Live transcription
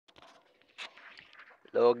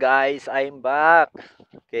Hello guys, I'm back.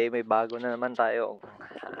 Okay, may bago na naman tayong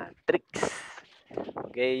tricks.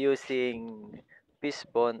 Okay, using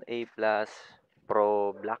Psiphon A Plus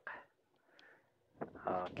Pro Black.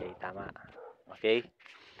 Okay, tama. Okay,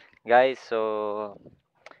 guys, so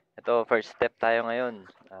ito first step tayo ngayon.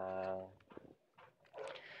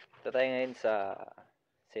 Ito tayo ngayon sa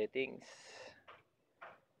settings.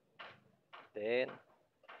 Then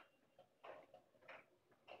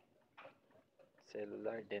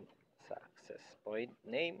cellular, then sa access point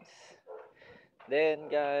names.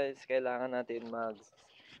 Then guys, kailangan natin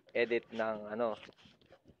mag-edit ng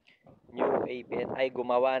new APN, ay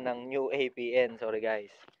gumawa ng new APN, sorry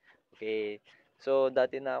guys. Okay, so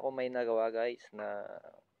dati na ako may nagawa guys na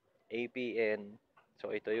APN,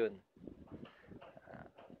 so ito yun.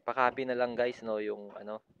 Pa-copy na lang guys no yung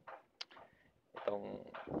itong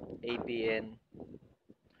APN.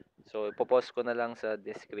 So ipopost ko na lang sa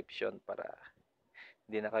description para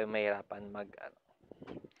hindi na kayo mahirapan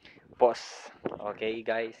post. Okay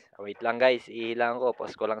guys, wait lang guys, ihilang ko,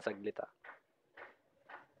 post ko lang saglit ha.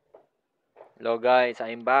 Hello guys,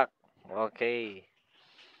 I'm back. Okay.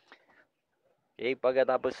 Okay,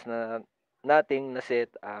 pagkatapos na nating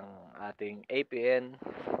na-set ang ating APN,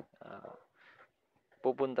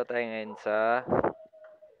 pupunta tayo ngayon sa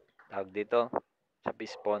tawag dito, sa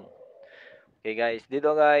Psiphon. Okay guys,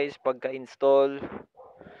 dito guys, pagka-install,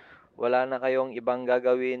 wala na kayong ibang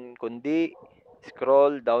gagawin kundi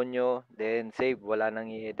scroll down nyo, then save. Wala nang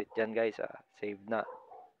i-edit dyan guys, save na.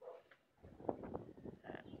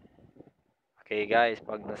 Okay guys,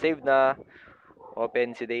 pag na-save na,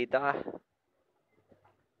 open si data.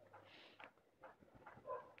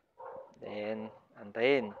 Then,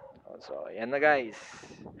 antayin. So, ayan na guys.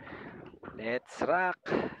 Let's rock!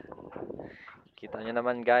 Kita nyo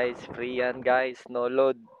naman guys, free yan guys, no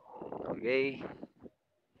load. Okay.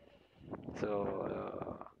 So,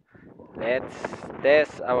 let's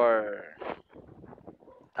test our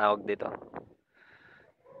tawag dito.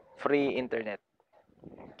 Free internet.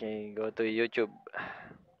 Okay, go to YouTube.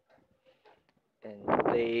 And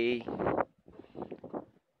play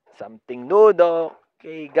something new do.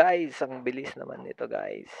 Okay guys, ang bilis naman nito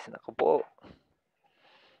guys. Naku po.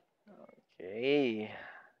 Okay.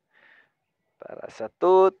 Para sa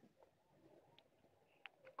tooth.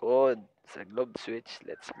 Code. Sa globe switch.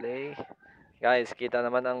 Let's play. Guys, kita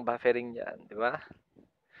naman ang buffering dyan. Di ba?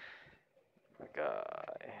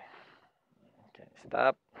 Okay. Okay,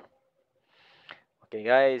 stop. Okay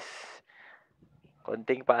guys.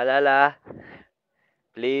 Konting paalala.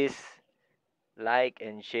 Please like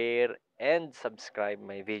and share and subscribe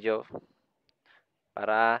my video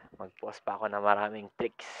para mag-post pa ako ng maraming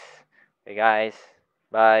tricks. Okay guys,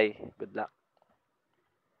 bye. Good luck.